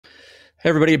Hey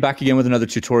everybody, back again with another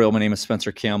tutorial. My name is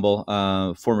Spencer Campbell,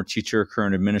 former teacher,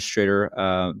 current administrator.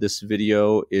 This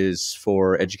video is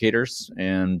for educators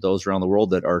and those around the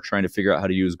world that are trying to figure out how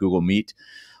to use Google Meet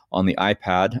on the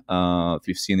iPad. If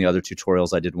you've seen the other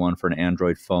tutorials, I did one for an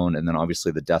Android phone and then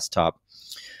obviously the desktop.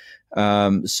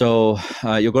 You'll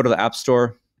go to the App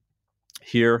Store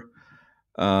here.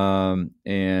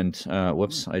 Whoops,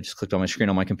 I just clicked on my screen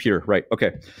on my computer. Right,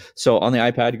 okay. So on the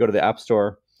iPad, you go to the App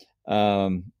Store.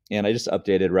 And I just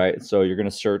updated, right? So you're going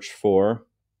to search for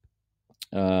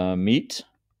Meet.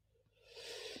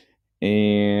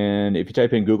 And if you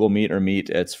type in Google Meet or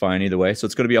Meet, it's fine either way. So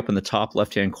it's going to be up in the top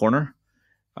left-hand corner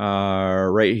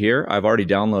right here. I've already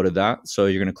downloaded that. So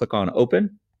you're going to click on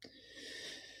Open.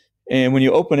 And when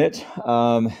you open it,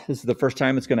 this is the first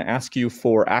time it's going to ask you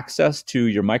for access to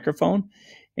your microphone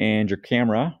and your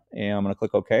camera. And I'm going to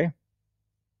click OK.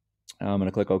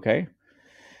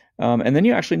 And then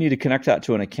you actually need to connect that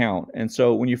to an account. And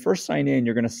so when you first sign in,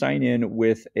 you're going to sign in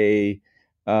with a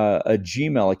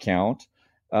Gmail account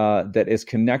that is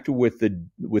connected with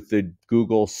the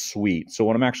Google Suite. So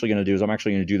what I'm actually going to do is I'm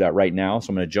actually going to do that right now.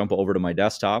 So I'm going to jump over to my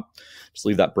desktop, just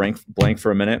leave that blank for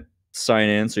a minute, sign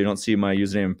in so you don't see my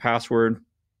username and password.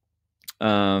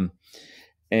 Then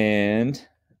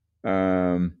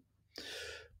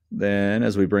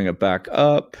as we bring it back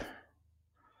up,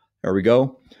 there we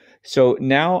go. So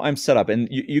now I'm set up, and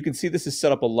you can see this is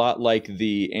set up a lot like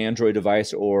the Android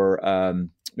device or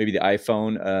maybe the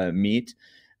iPhone Meet.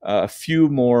 A few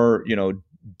more,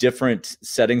 different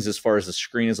settings as far as the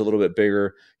screen is a little bit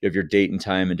bigger. You have your date and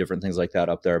time and different things like that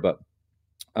up there. But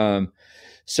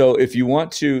so if you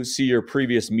want to see your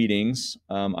previous meetings,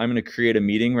 I'm going to create a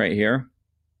meeting right here.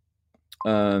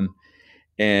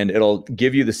 And it'll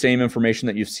give you the same information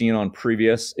that you've seen on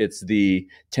previous. It's the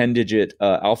 10-digit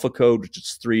alpha code, which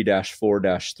is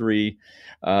 3-4-3.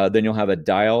 Then you'll have a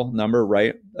dial number,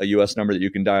 right? A US number that you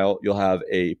can dial. You'll have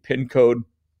a PIN code.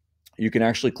 You can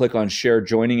actually click on share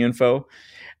joining info.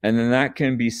 And then that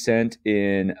can be sent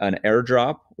in an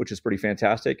airdrop, which is pretty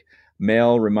fantastic.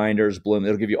 Mail, reminders, Bloom.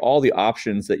 It'll give you all the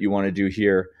options that you want to do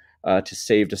here to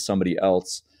save to somebody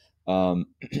else.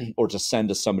 Or to send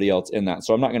to somebody else in that.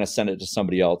 So I'm not going to send it to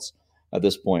somebody else at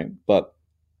this point, but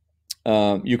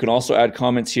you can also add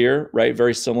comments here, right?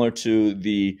 Very similar to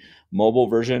the mobile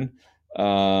version.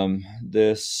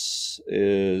 This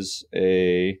is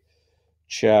a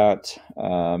chat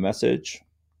message.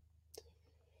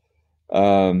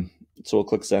 So we'll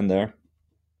click send there,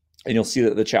 and you'll see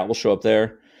that the chat will show up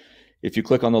there. If you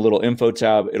click on the little info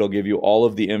tab, it'll give you all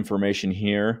of the information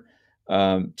here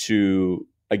to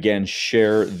again,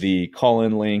 share the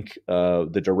call-in link,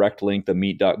 the direct link, the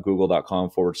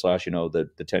meet.google.com /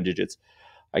 the 10 digits.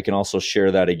 I can also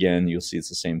share that again. You'll see it's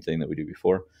the same thing that we do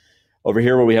before. Over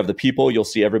here where we have the people, you'll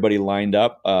see everybody lined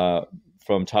up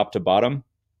from top to bottom.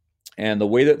 And the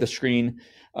way that the screen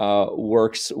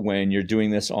works when you're doing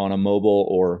this on a mobile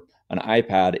or an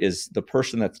iPad is the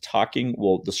person that's talking,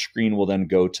 the screen will then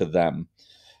go to them.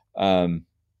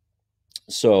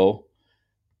 So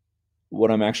what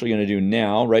I'm actually going to do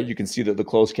now, right? You can see that the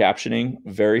closed captioning,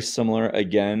 very similar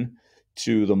again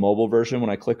to the mobile version. When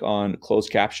I click on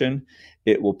closed caption,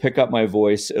 it will pick up my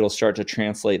voice. It'll start to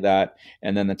translate that.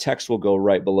 And then the text will go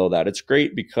right below that. It's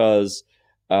great because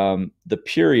the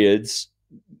periods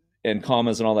and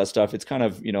commas and all that stuff, it's kind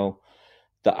of, the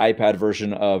iPad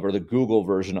version or the Google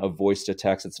version of voice to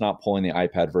text. It's not pulling the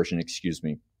iPad version,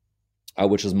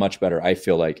 which is much better. I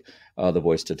feel like the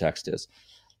voice to text is.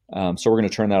 So we're going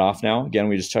to turn that off now. Again,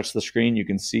 we just touch the screen, you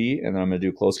can see, and then I'm going to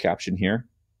do closed caption here,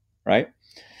 right?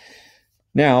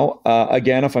 Now,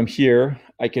 again, if I'm here,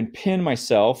 I can pin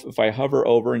myself. If I hover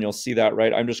over, and you'll see that,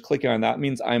 right? I'm just clicking on that.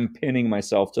 Means I'm pinning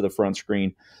myself to the front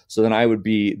screen. So then I would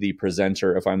be the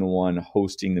presenter if I'm the one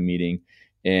hosting the meeting.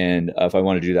 And if I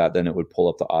want to do that, then it would pull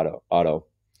up the auto.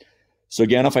 So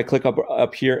again, if I click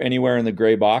up here anywhere in the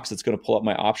gray box, it's going to pull up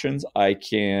my options. I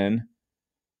can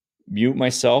mute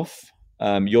myself.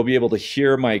 You'll be able to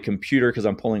hear my computer because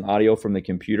I'm pulling audio from the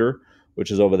computer, which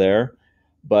is over there,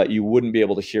 but you wouldn't be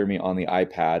able to hear me on the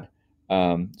iPad.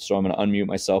 So I'm going to unmute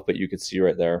myself, but you can see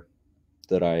right there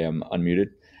that I am unmuted.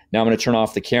 Now I'm going to turn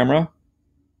off the camera,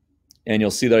 and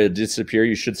you'll see that it disappear.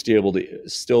 You should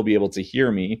still be able to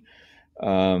hear me.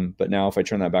 But now if I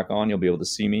turn that back on, you'll be able to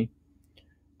see me.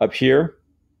 Up here,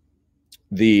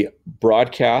 the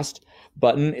broadcast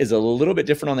button is a little bit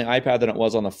different on the iPad than it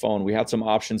was on the phone. We had some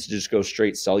options to just go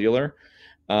straight cellular,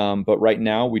 but right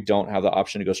now we don't have the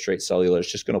option to go straight cellular.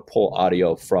 It's just going to pull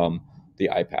audio from the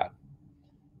iPad.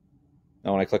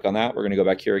 Now when I click on that, we're going to go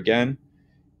back here again,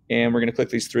 and we're going to click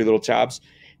these three little tabs.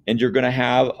 And you're going to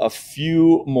have a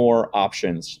few more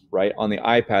options, right, on the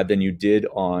iPad than you did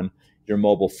on your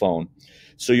mobile phone.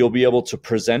 So you'll be able to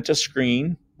present a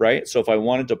screen, right? So if I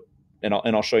wanted to, and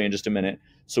I'll show you in just a minute,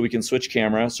 so we can switch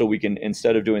camera. So we can,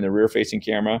 instead of doing the rear facing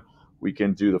camera, we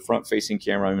can do the front facing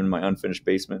camera. I'm in my unfinished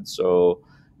basement. So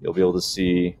you'll be able to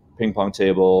see ping pong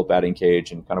table, batting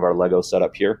cage, and kind of our Lego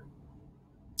setup here.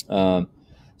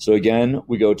 So again,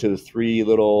 we go to the three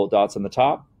little dots on the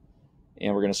top,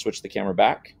 and we're going to switch the camera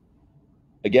back.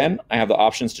 Again, I have the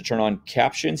options to turn on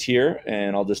captions here,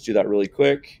 and I'll just do that really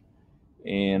quick.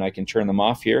 And I can turn them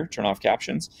off here, turn off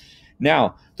captions.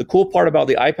 Now, the cool part about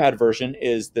the iPad version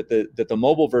is that the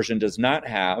mobile version does not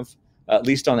have, at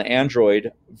least on the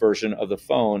Android version of the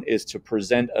phone, is to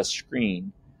present a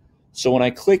screen. So when I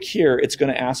click here, it's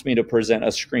going to ask me to present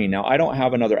a screen. Now, I don't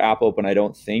have another app open, I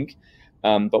don't think.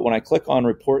 But when I click on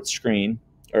report screen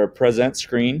or present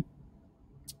screen,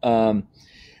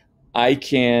 I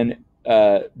can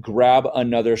grab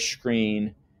another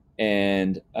screen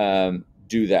and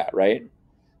do that, right?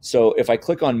 So if I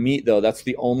click on Meet, though, that's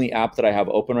the only app that I have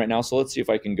open right now. So let's see if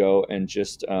I can go and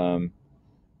just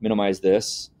minimize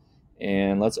this.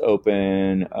 And let's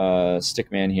open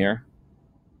Stickman here.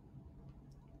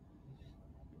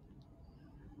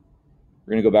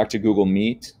 We're going to go back to Google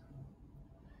Meet.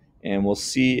 And we'll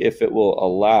see if it will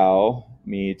allow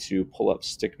me to pull up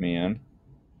Stickman.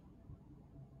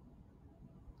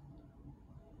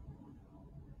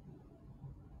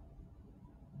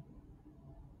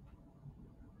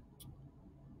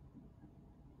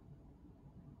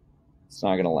 It's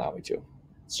not going to allow me to.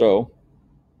 So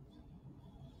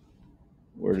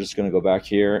we're just going to go back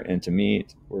here and to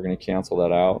Meet. We're going to cancel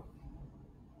that out.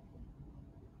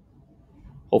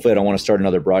 Hopefully I don't want to start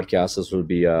another broadcast. This would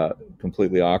be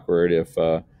completely awkward if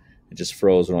it just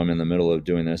froze when I'm in the middle of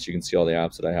doing this. You can see all the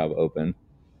apps that I have open.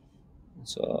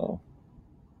 So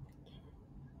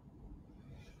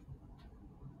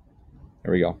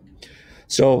there we go.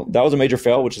 So that was a major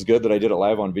fail, which is good that I did it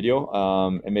live on video.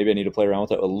 And maybe I need to play around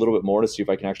with it a little bit more to see if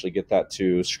I can actually get that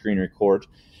to screen record.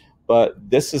 But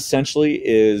this essentially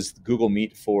is Google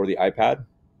Meet for the iPad.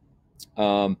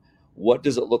 What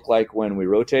does it look like when we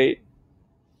rotate?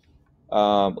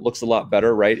 It looks a lot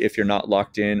better, right, if you're not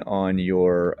locked in on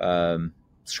your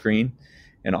screen.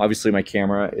 And obviously my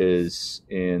camera is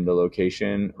in the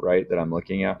location, right, that I'm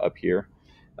looking at up here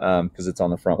because it's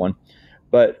on the front one.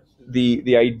 But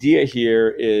the idea here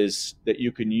is that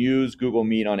you can use Google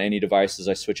Meet on any device. As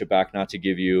I switch it back, not to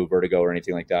give you vertigo or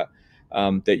anything like that,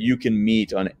 that you can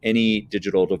meet on any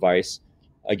digital device.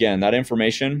 Again, that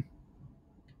information,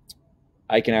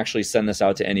 I can actually send this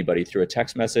out to anybody through a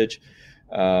text message,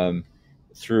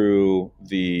 through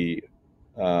the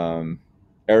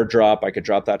AirDrop. I could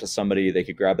drop that to somebody. They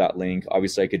could grab that link.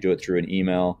 Obviously, I could do it through an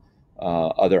email.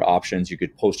 Other options, you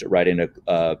could post it right into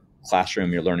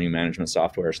Classroom, your learning management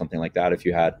software, or something like that if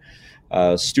you had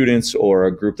students or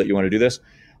a group that you want to do this.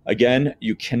 Again,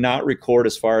 you cannot record,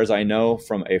 as far as I know,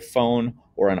 from a phone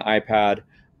or an iPad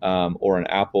or an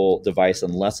Apple device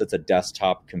unless it's a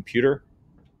desktop computer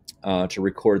to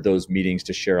record those meetings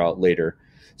to share out later.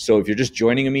 So if you're just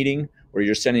joining a meeting or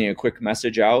you're sending a quick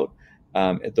message out,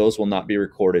 those will not be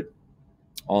recorded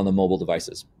on the mobile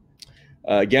devices.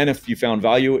 Again, if you found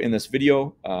value in this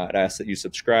video, I'd ask that you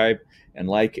subscribe and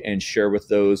like and share with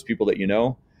those people that you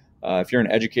know. If you're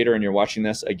an educator and you're watching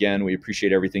this, again, we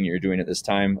appreciate everything you're doing at this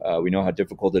time. We know how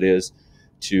difficult it is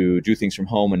to do things from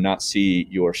home and not see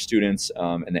your students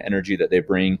and the energy that they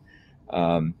bring,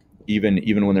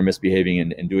 even when they're misbehaving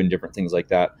and doing different things like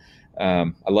that.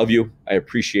 I love you. I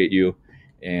appreciate you.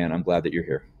 And I'm glad that you're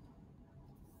here.